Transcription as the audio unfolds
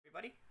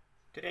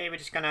Today we're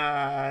just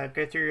gonna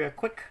go through a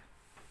quick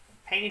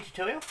painting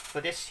tutorial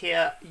for this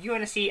here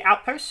UNSC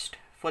Outpost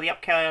for the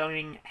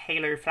upcoming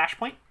Halo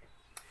Flashpoint.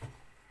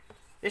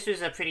 This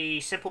was a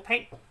pretty simple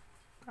paint.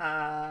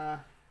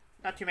 Not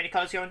too many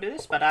colors going into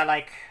this, but I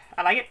like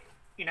it.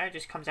 You know, it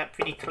just comes out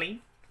pretty clean.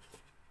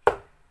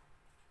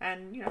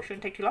 And you know,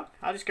 shouldn't take too long.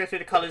 I'll just go through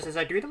the colors as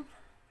I do them,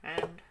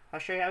 and I'll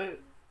show you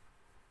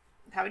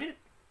how I did it.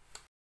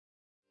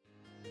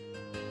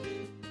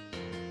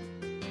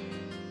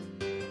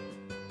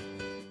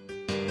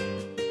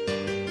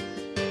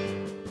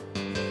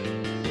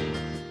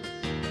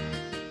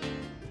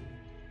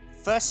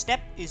 First step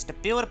is to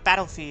build a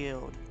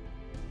battlefield.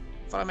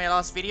 Follow my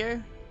last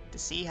video to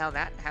see how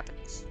that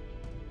happens.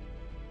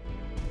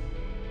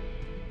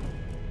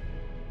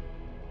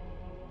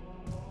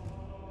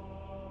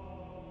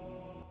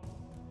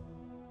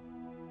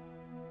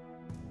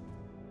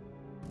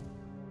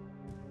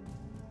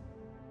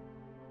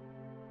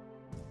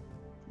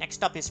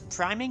 Next up is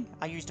priming.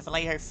 I used a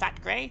Vallejo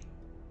Fat Grey.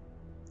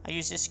 I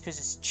use this because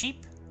it's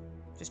cheap.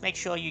 Just make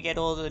sure you get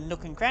all the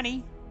nook and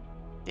cranny.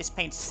 This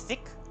paint's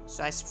thick,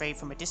 so I spray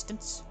from a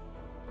distance.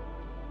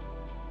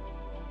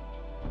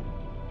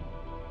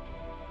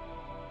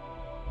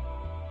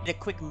 Did a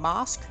quick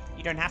mask,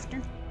 you don't have to.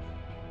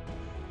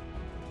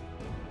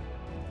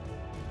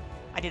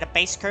 I did a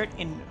base coat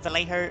in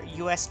Vallejo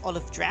US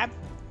Olive Drab.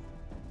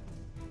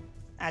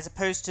 As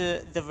opposed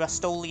to the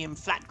Rust-Oleum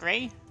Flat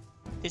Grey,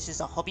 this is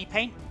a hobby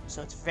paint,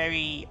 so it's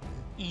very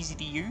easy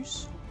to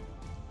use.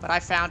 But I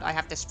found I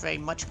have to spray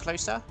much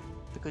closer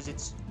because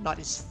it's not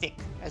as thick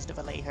as the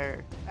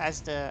Vallejo,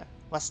 as the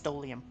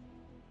Rust-Oleum.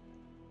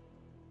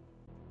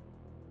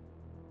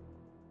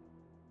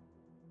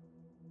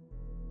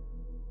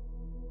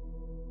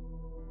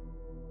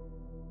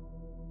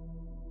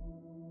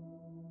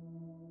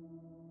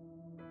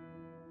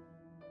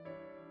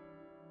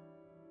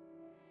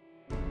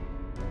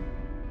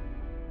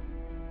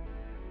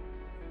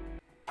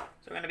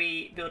 So we're going to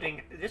be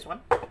building this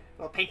one,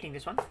 or painting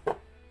this one.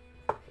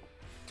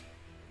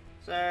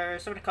 So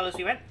some of the colours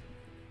we went.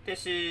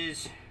 This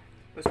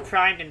was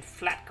primed in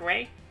flat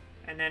grey,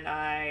 and then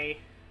I,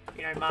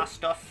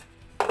 masked off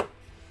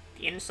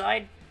the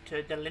inside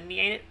to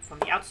delineate it from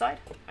the outside.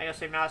 I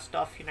also masked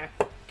off,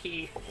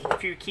 a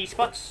few key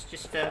spots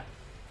just to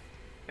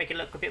make it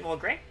look a bit more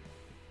grey.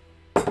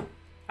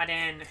 I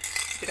then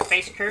did a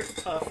base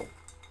coat of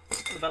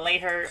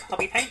Vallejo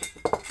hobby paint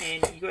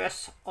in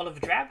US Olive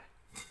Drab.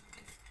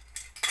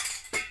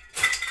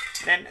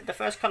 Then the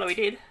first colour we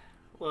did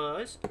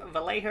was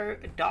Vallejo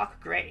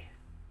Dark Grey.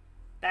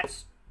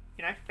 That's,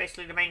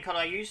 basically the main colour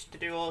I used to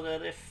do all the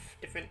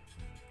different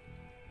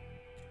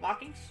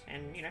markings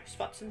and,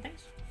 spots and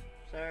things.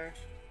 So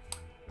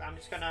I'm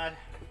just going to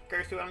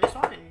go through on this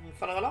one and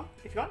follow along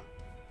if you want.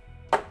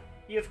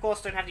 You, of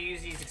course, don't have to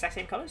use these exact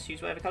same colours.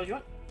 Use whatever colours you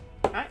want.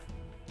 Alright,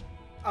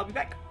 I'll be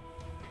back.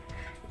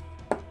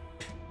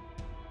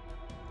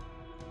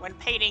 When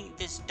painting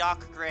this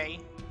dark grey,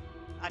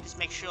 I just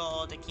make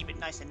sure to keep it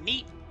nice and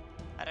neat.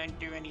 I don't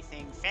do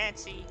anything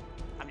fancy.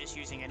 I'm just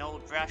using an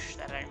old brush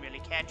that I don't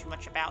really care too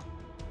much about.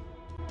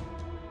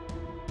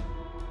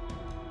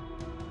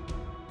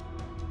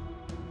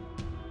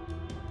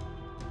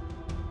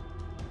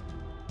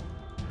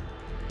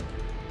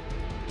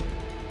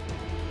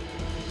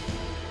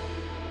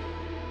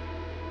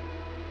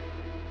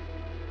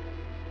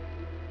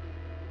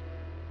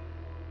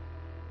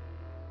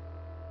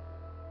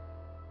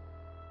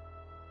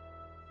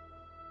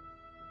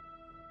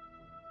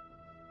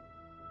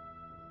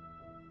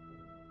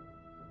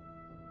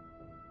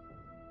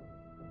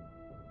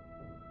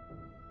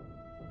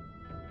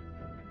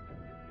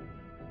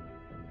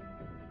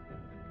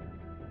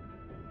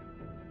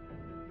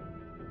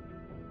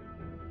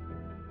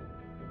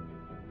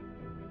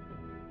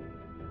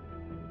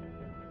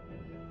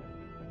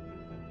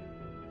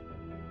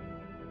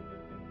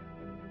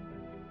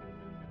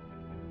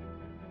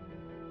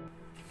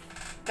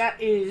 That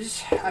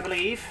is, I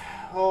believe,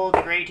 all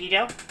the grey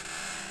detail.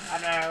 I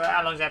don't know,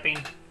 how long has that been?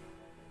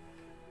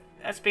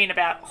 That's been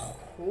about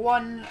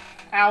 1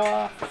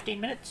 hour,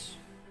 15 minutes.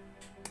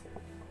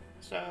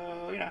 So,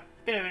 a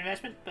bit of an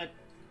investment, but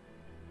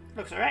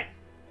looks alright.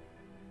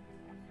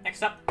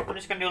 Next up, I'm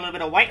just going to do a little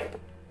bit of white.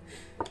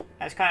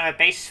 As kind of a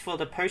base for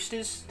the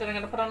posters that I'm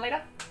going to put on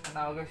later. And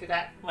I'll go through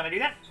that when I do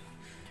that.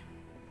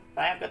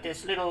 But I've got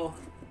this little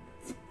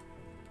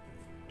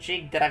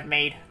jig that I've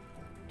made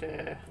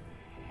to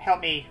help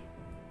me,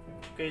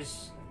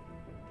 because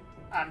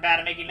I'm bad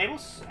at making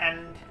labels,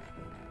 and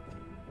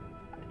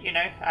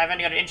I've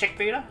only got an inkjet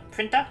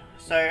printer,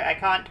 so I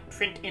can't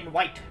print in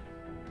white.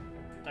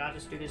 So I'll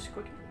just do this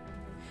quickly.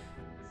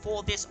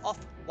 For this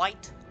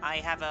off-white, I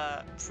have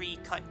a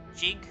pre-cut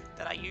jig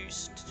that I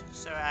used,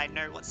 so I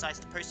know what size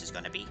the poster is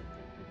going to be.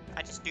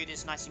 I just do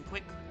this nice and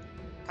quick,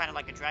 kind of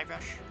like a dry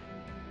brush.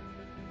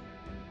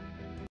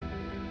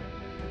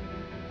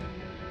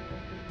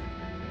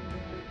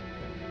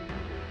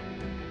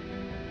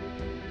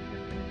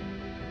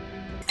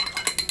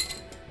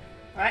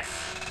 Alright,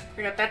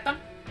 we got that done.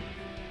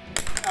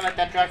 I'll let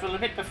that dry for a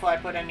little bit before I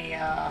put any,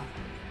 actually,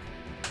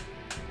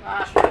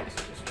 I guess I'll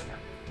just do that.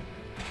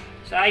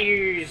 So I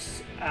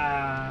use,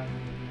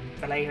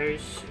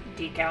 Vallejo's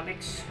decal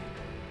mix.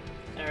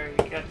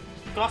 So you got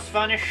gloss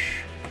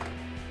varnish,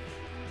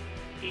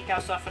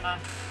 decal softener,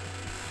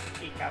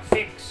 decal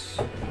fix,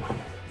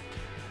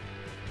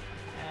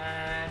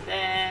 and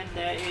then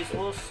there is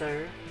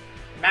also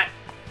matte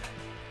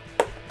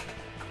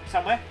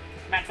somewhere,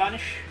 matte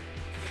varnish.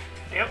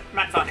 Yep,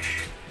 matte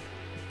varnish.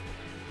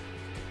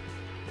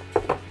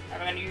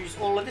 I'm going to use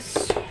all of this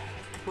to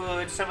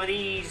put some of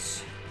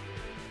these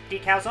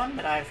decals on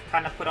that I've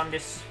kind of put on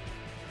this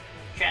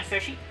transfer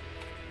sheet.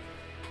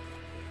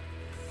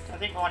 So I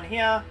think one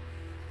here,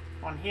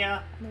 and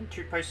then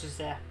 2 posters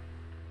there.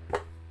 So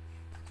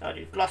I'll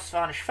do gloss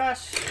varnish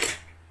first.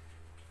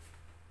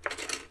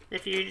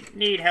 If you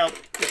need help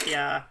with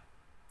the,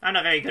 I'm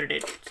not very good at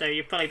it, so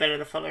you're probably better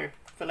to follow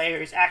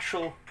Vallejo's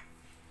actual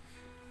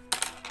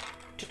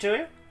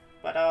tutorial,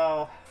 but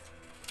I'll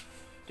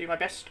do my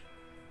best.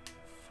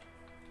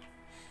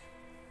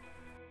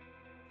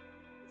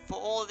 For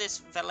all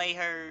this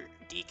Vallejo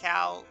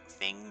decal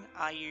thing,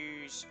 I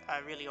use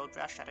a really old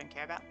brush I don't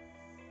care about.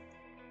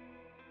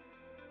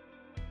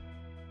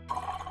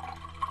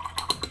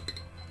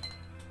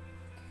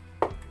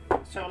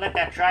 So we'll let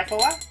that dry for a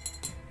while,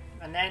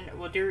 and then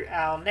we'll do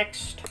our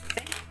next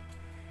thing.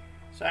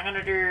 So I'm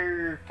going to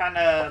do kind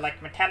of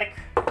like metallic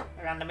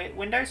around the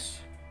windows,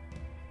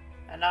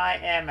 and I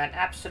am an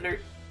absolute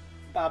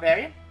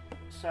barbarian,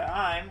 so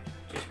I'm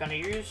just going to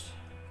use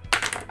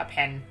a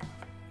pen.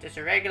 Just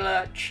a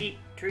regular, cheap,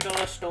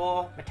 $2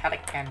 store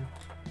metallic pen.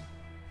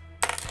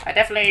 I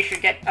definitely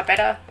should get a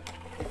better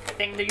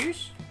thing to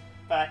use,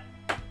 but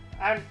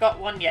I haven't got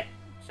one yet,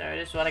 so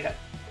this is what I got.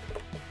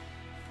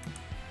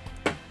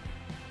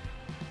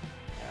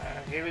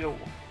 Here we go.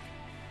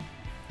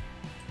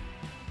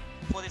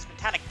 For this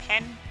metallic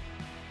pen,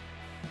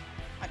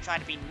 I try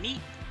to be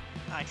neat.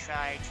 I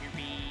try to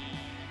be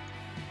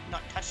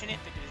not touching it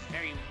because it's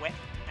very wet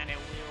and it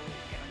will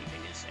get on your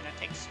fingers, and it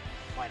takes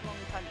quite a long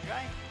time to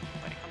dry,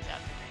 but it comes out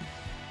okay.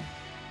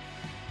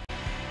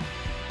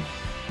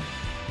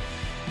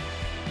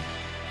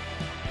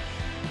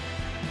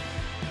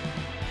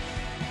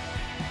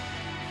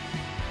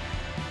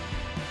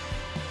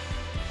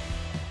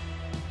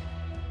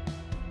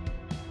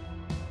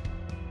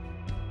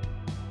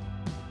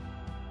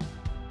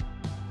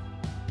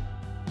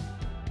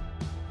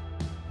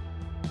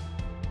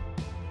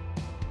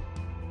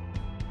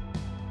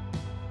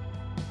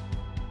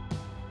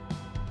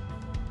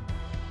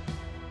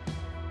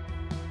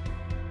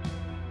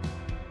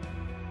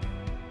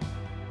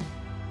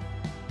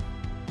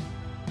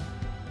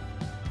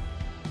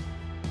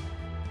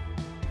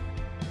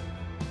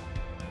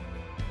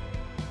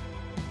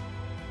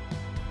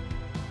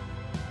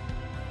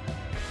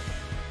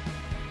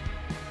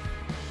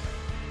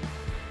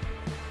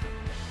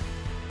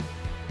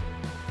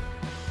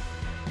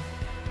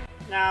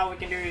 Now we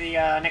can do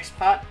the next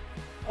part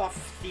of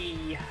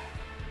the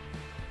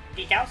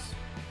decals.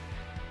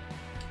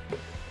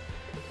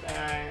 So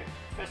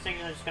first thing,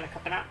 I'm just going to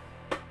cut them out,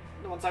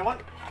 the ones I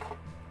want,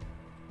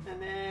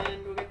 and then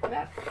we'll get to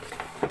that.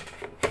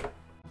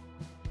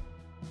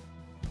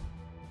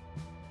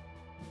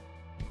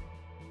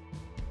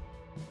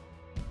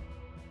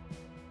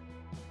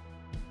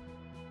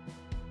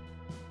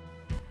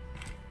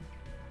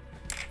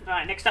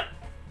 Alright, next up,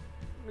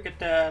 we got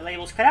the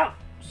labels cut out.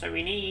 So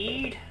we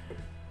need,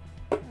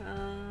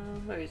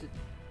 where is it?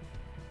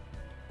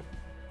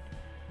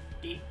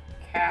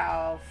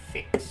 Decal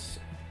fix.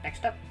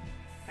 Next up,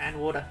 and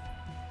water.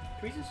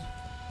 Tweezers.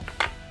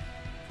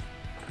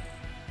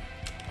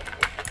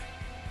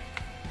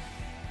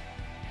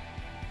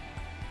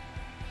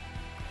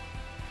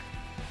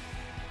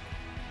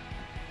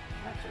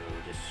 Right, so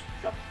we'll just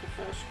drop the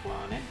first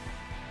one in.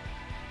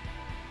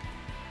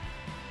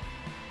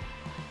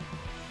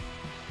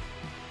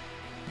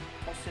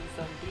 Toss in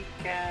some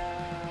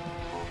decal.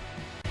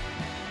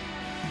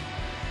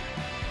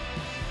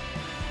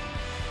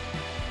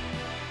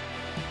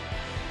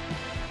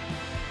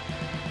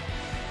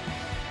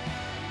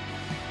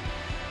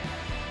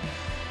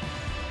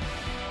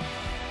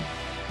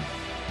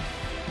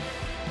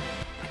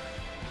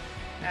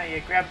 Now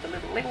you grab the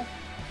little label.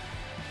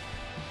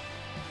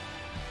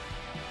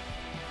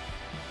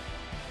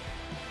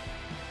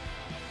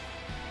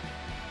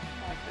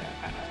 I like to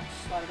kind of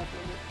slide it up a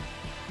little bit.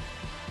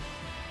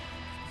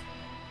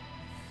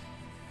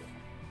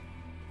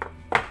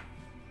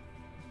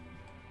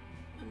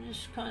 And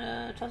just kind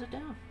of toss it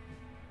down.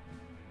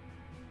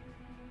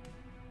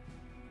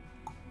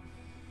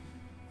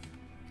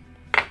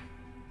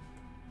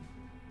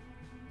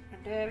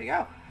 And there we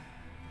go.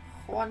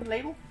 One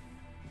label.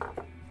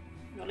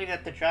 We'll leave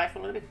that to dry for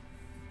a little bit.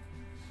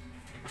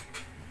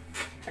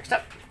 Next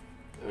up,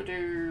 we'll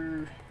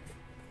do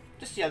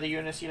just the other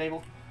UNSC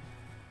label.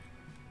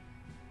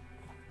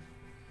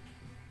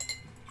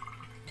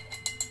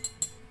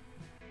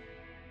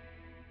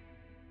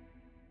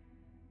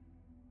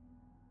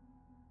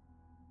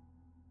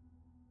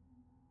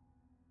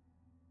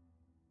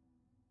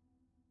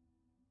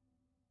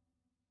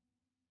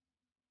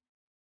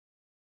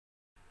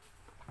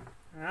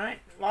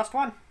 last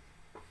one.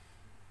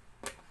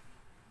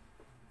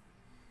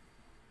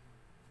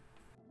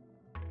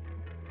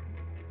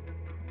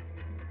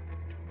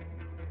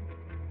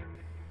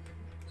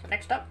 So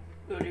next up,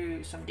 we'll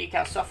do some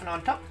decal soften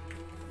on top.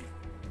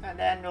 And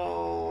then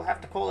we'll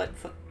have to call it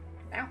for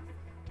now,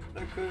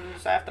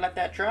 because I have to let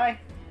that dry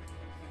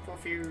for a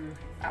few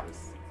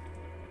hours.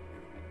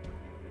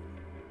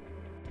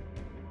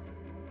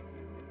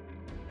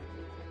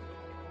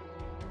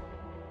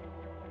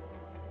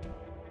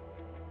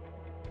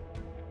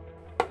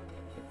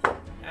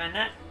 And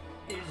that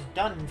is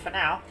done for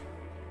now.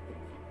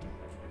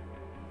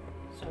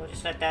 So we'll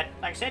just let that,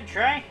 like I said,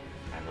 dry,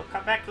 and we'll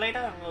come back later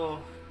and we'll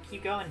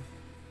keep going.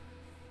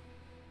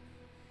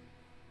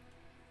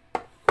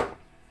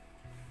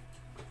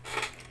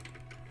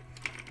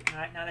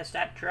 Alright, now that's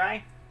that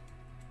dry,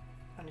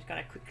 I'm just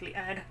going to quickly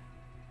add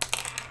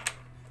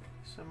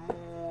some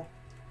more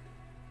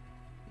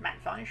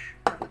matte varnish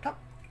over the top.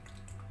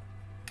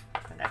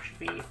 And that should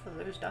be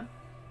those done.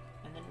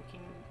 And then we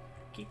can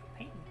keep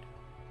painting.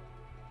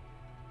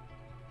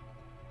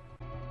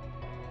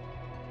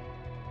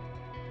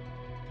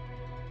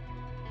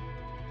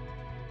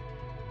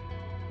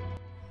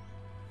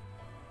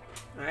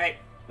 Alright,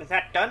 with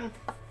that done,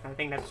 I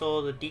think that's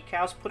all the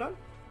decals put on.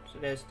 So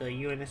there's the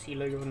UNSC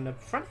logo on the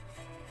front.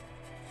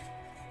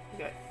 We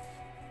got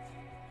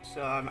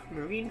some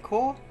Marine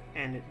Corps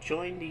and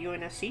join the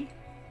UNSC,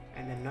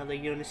 and then another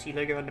UNSC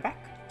logo on the back.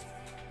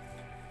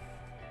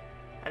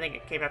 I think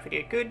it came out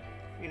pretty good.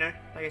 You know,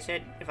 like I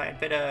said, if I had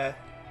better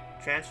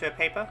transfer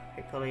paper,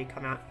 it'd probably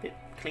come out a bit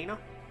cleaner.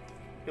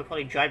 You'll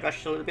probably dry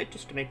brush it a little bit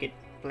just to make it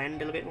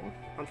blend a little bit more.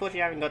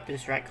 Unfortunately, I haven't got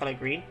this right color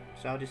green,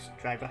 so I'll just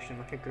dry brush in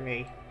like a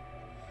grey.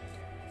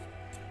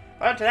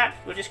 But after that,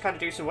 we'll just kind of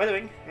do some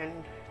weathering,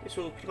 and this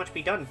will pretty much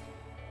be done.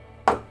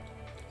 So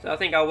I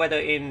think I'll weather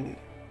in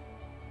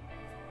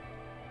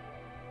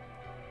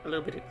a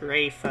little bit of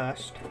grey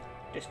first,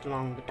 just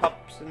along the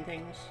tops and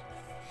things,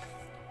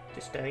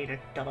 just to, you know,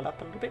 double up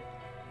a little bit.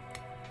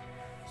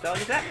 So I'll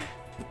do that.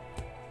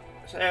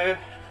 So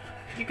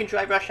you can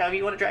dry brush however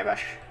you want to dry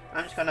brush.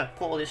 I'm just gonna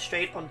pour this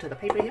straight onto the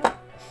paper here,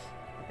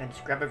 and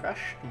just grab a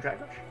brush and dry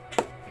brush.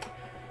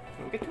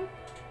 We'll get to it.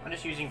 I'm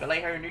just using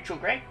Vallejo neutral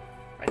grey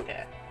right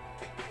there.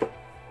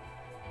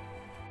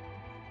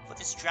 For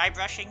this dry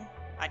brushing,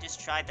 I just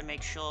tried to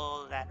make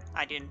sure that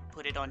I didn't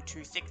put it on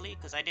too thickly,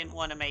 because I didn't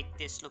want to make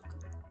this look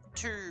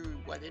too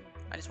weathered.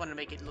 I just wanted to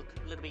make it look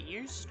a little bit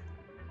used.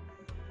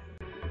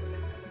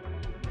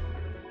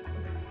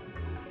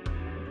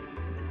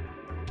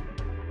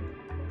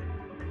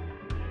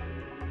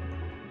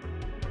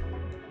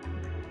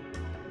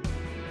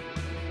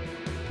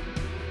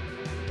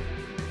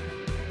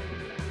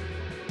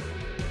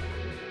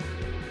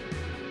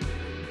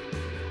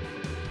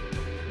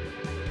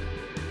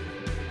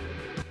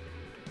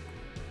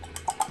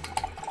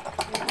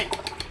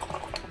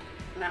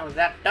 Now with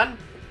that done,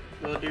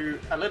 we'll do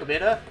a little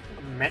bit of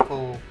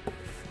metal.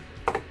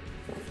 So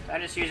I'm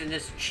just using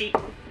this cheap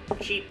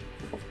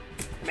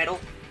metal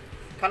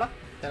colour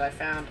that I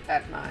found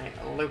at my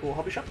local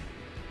hobby shop.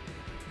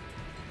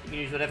 You can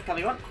use whatever colour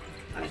you want.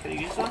 I'm just going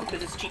to use this one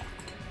because it's cheap.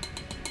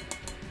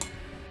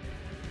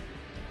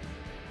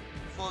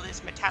 For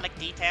this metallic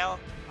detail,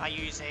 I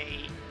use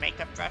a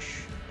makeup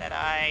brush that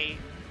I,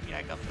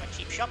 got from a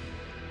cheap shop.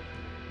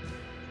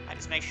 I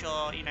just make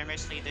sure,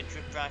 mostly the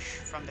drip brush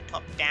from the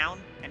top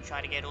down and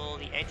try to get all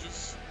the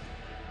edges,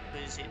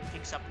 because it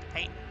picks up the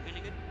paint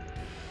really good.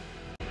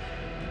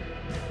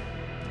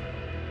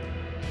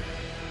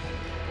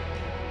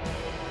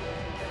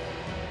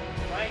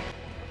 Right,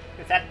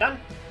 with that done,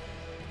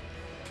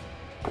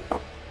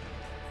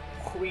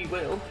 we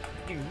will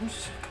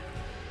use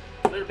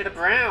a little bit of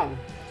brown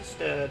just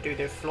to do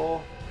the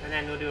floor, and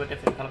then we'll do a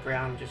different colour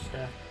brown just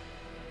to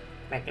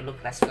make it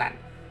look less flat.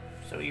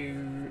 So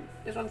you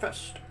this one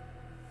first.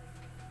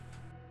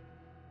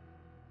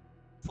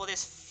 For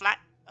this flat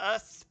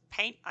earth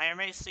paint, I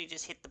mostly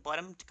just hit the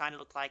bottom to kind of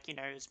look like,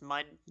 it's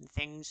mud and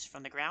things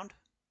from the ground.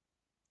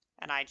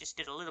 And I just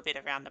did a little bit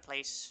around the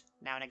place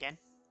now and again.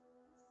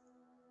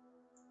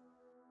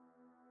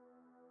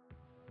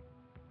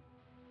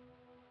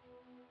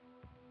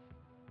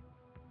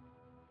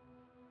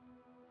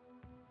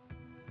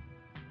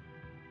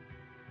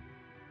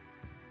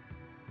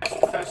 That's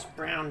the first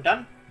brown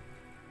done.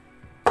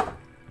 Now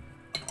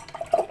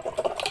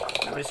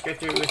we'll just go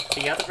through with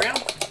the other brown.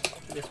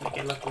 Just make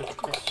it look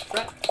less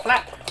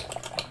flat.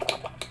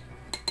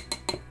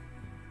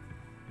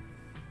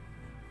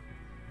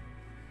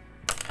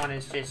 One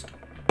is just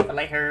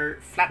Vallejo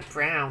flat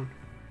brown.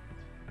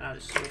 I'll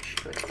just switch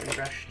to a different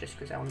brush just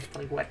because that one's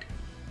probably wet.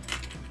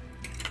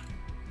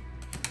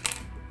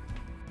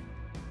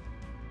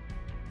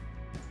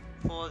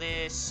 For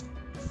this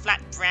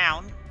flat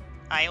brown,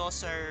 I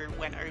also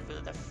went over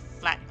the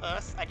flat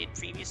earth I did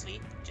previously,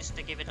 just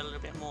to give it a little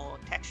bit more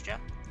texture.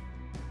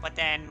 But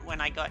then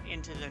when I got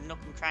into the nook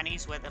and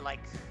crannies where the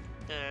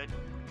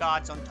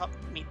guards on top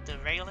meet the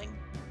railing,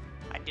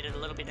 I did it a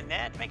little bit in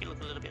there to make it look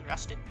a little bit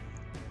rusted,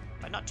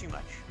 but not too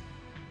much.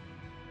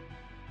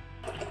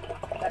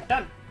 That's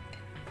done.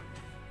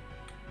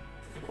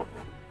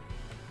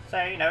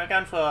 So, you know, we're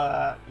going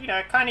for, you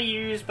know, kind of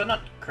used, but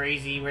not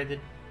crazy where the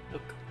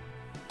look.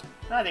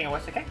 I think it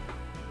works okay.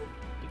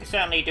 You can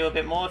certainly do a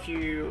bit more if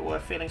you were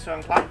feeling so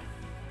inclined.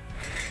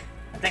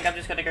 I think I'm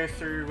just going to go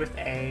through with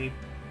a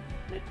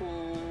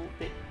little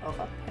bit of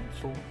a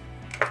pencil.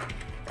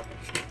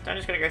 So I'm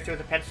just going to go through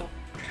with a pencil.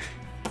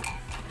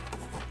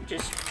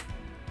 Just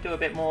do a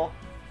bit more,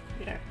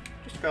 you know,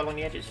 just go along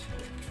the edges.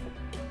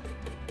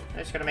 I'm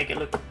just going to make it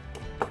look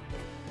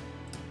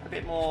a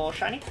bit more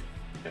shiny,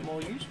 a bit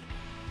more used.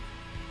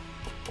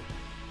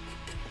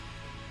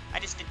 I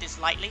just did this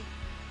lightly,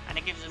 and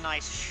it gives a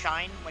nice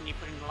shine when you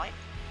put in the light.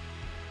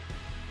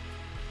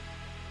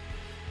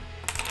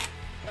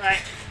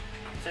 Alright,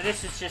 so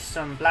this is just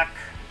some black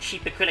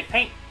cheap acrylic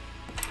paint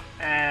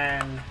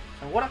and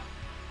some water.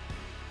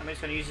 I'm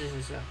just going to use this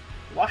as a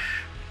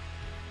wash.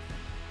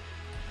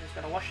 I'm just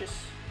going to wash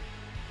this.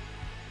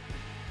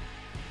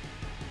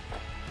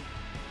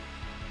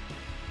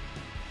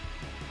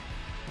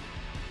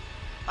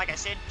 Like I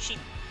said, cheap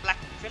black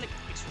acrylic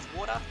mixed with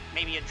water,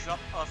 maybe a drop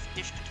of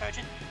dish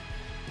detergent.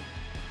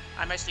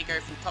 I mostly go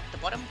from top to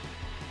bottom,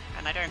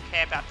 and I don't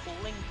care about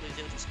pooling because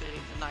it'll just give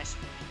a nice,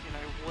 you know,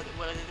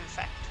 water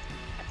effect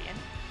at the end.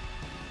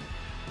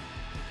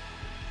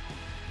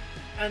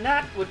 And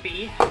that would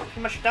be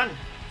pretty much done.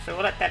 So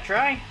we'll let that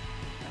dry,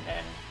 and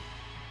then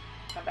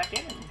come back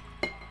in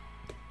and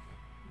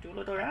do a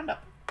little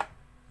roundup.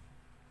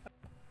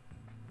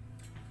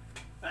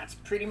 That's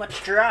pretty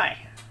much dry.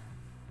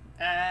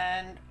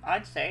 And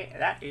I'd say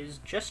that is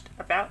just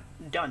about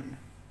done.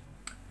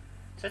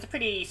 So it's a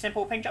pretty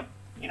simple paint job.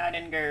 You know, I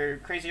didn't go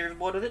crazy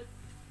overboard with it.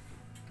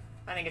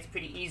 I think it's a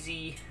pretty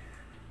easy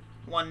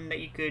one that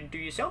you could do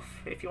yourself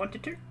if you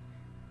wanted to.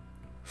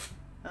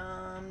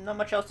 Not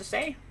much else to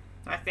say.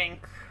 I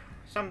think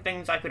some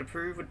things I could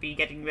improve would be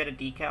getting rid of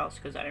decals,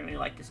 because I don't really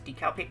like this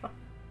decal paper.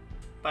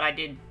 But I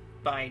did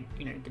buy,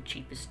 you know, the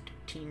cheapest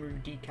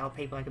Team decal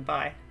paper I could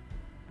buy.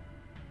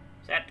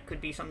 So that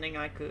could be something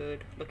I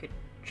could look at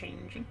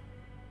changing.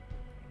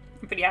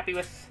 I'm pretty happy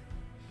with,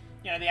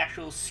 you know, the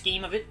actual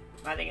scheme of it.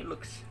 I think it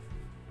looks,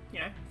 you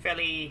know,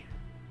 fairly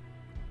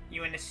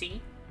UNSC.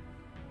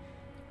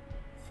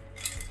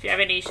 If you have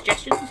any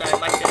suggestions,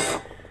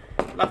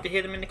 I'd love to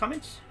hear them in the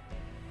comments.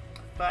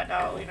 But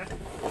I'll, you know,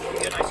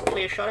 give you a nice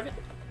clear shot of it.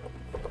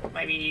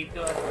 Maybe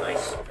do a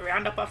nice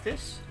roundup of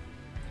this.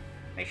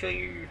 Make sure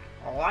you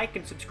like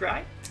and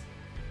subscribe,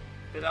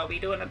 because I'll be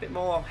doing a bit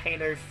more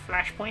Halo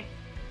Flashpoint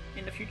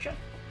in the future.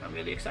 I'm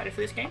really excited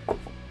for this game.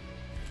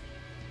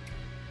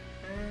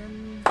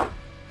 And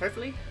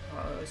hopefully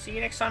I'll see you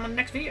next time on the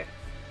next video.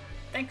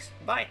 Thanks,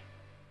 bye.